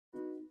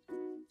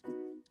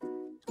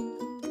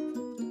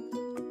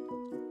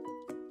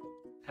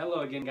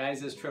Hello again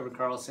guys, this is Trevor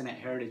Carlson at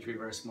Heritage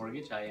Reverse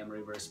Mortgage. I am a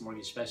reverse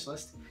mortgage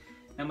specialist.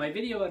 Now my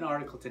video and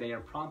article today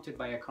are prompted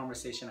by a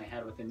conversation I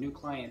had with a new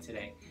client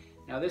today.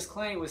 Now this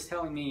client was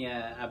telling me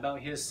about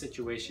his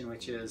situation,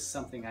 which is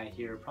something I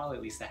hear probably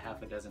at least a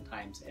half a dozen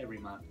times every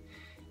month.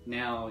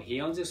 Now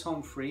he owns his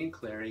home free and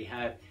clear. He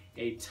had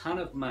a ton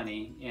of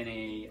money in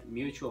a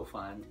mutual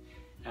fund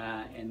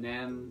and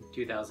then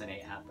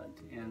 2008 happened.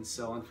 And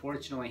so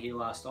unfortunately he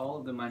lost all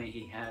of the money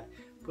he had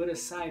put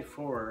aside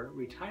for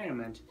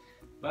retirement,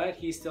 but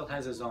he still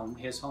has his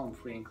home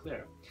free and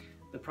clear.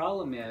 The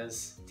problem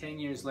is 10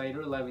 years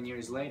later, 11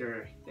 years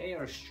later, they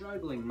are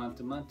struggling month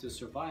to month to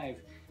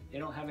survive. They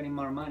don't have any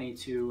more money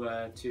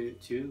to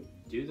do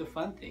the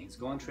fun things,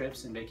 go on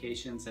trips and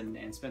vacations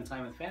and spend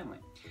time with family.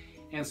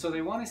 And so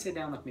they want to sit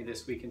down with me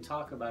this week and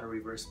talk about a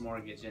reverse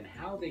mortgage and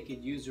how they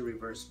could use a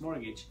reverse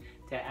mortgage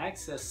to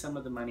access some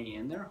of the money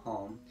in their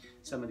home,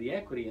 some of the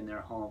equity in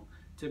their home,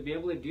 to be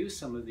able to do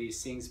some of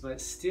these things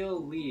but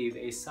still leave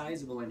a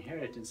sizable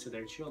inheritance to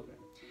their children.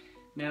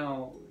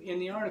 Now, in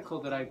the article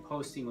that I'm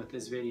posting with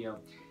this video,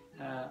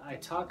 I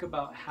talk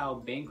about how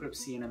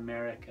bankruptcy in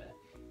America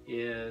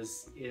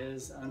is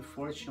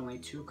unfortunately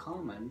too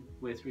common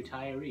with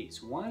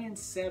retirees. 1 in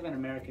 7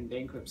 American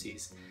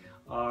bankruptcies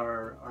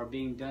are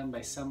being done by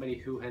somebody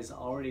who has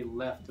already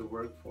left the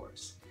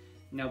workforce.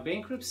 Now,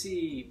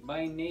 bankruptcy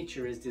by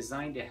nature is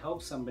designed to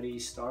help somebody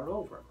start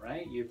over,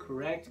 right? You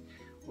correct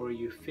or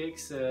you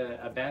fix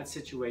a bad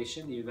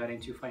situation that you got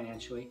into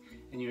financially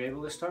and you're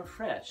able to start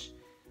fresh.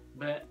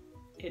 But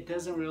it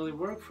doesn't really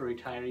work for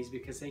retirees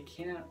because they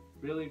can't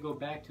really go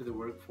back to the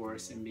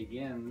workforce and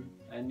begin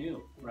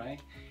anew,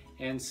 right?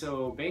 And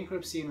so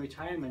bankruptcy in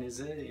retirement is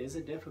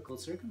a difficult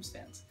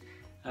circumstance.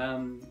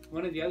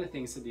 One of the other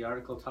things that the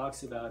article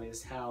talks about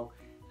is how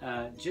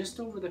just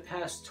over the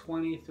past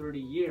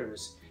 20-30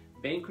 years,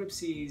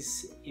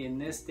 bankruptcies in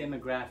this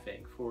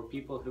demographic for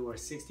people who are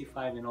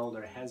 65 and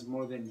older has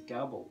more than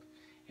doubled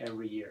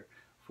every year.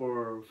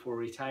 For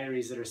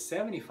retirees that are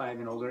 75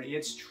 and older,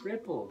 it's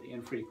tripled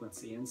in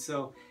frequency. And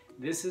so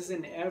this is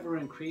an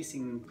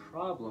ever-increasing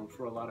problem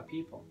for a lot of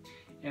people.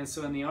 And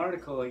so in the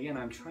article, again,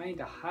 I'm trying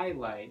to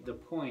highlight the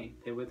point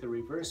that with a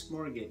reverse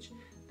mortgage,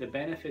 the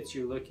benefits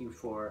you're looking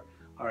for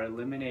are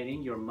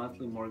eliminating your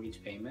monthly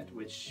mortgage payment,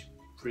 which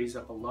frees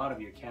up a lot of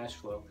your cash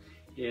flow.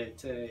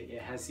 It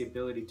has the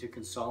ability to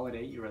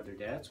consolidate your other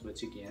debts,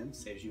 which again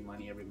saves you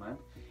money every month.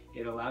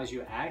 It allows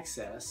you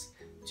access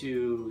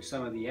to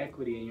some of the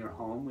equity in your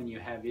home when you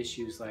have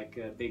issues like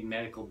big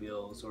medical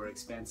bills or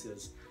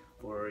expenses,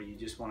 or you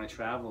just want to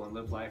travel and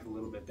live life a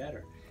little bit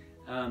better.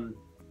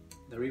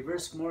 The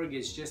reverse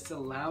mortgage just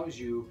allows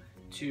you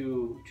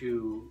to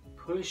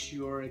push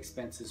your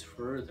expenses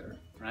further,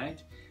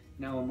 right?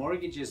 Now, a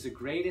mortgage is the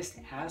greatest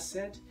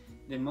asset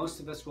that most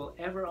of us will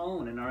ever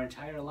own in our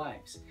entire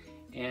lives.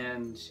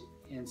 And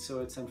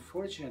so it's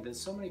unfortunate that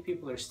so many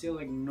people are still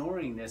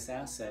ignoring this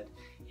asset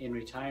in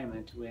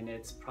retirement when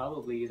it's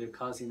probably either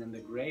causing them the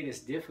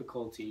greatest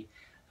difficulty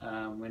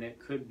when it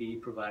could be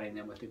providing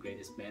them with the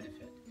greatest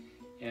benefit.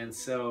 And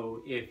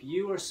so if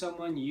you or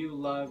someone you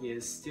love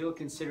is still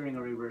considering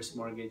a reverse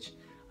mortgage,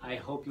 I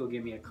hope you'll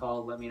give me a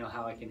call. Let me know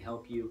how I can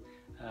help you,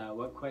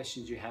 what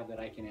questions you have that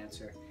I can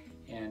answer.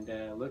 And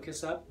look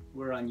us up.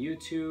 We're on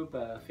YouTube,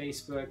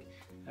 Facebook,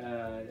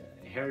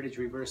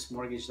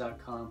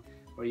 heritagereversemortgage.com,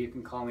 or you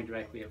can call me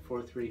directly at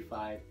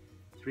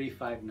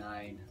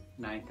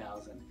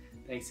 435-359-9000.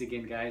 Thanks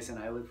again, guys, and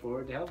I look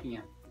forward to helping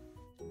you.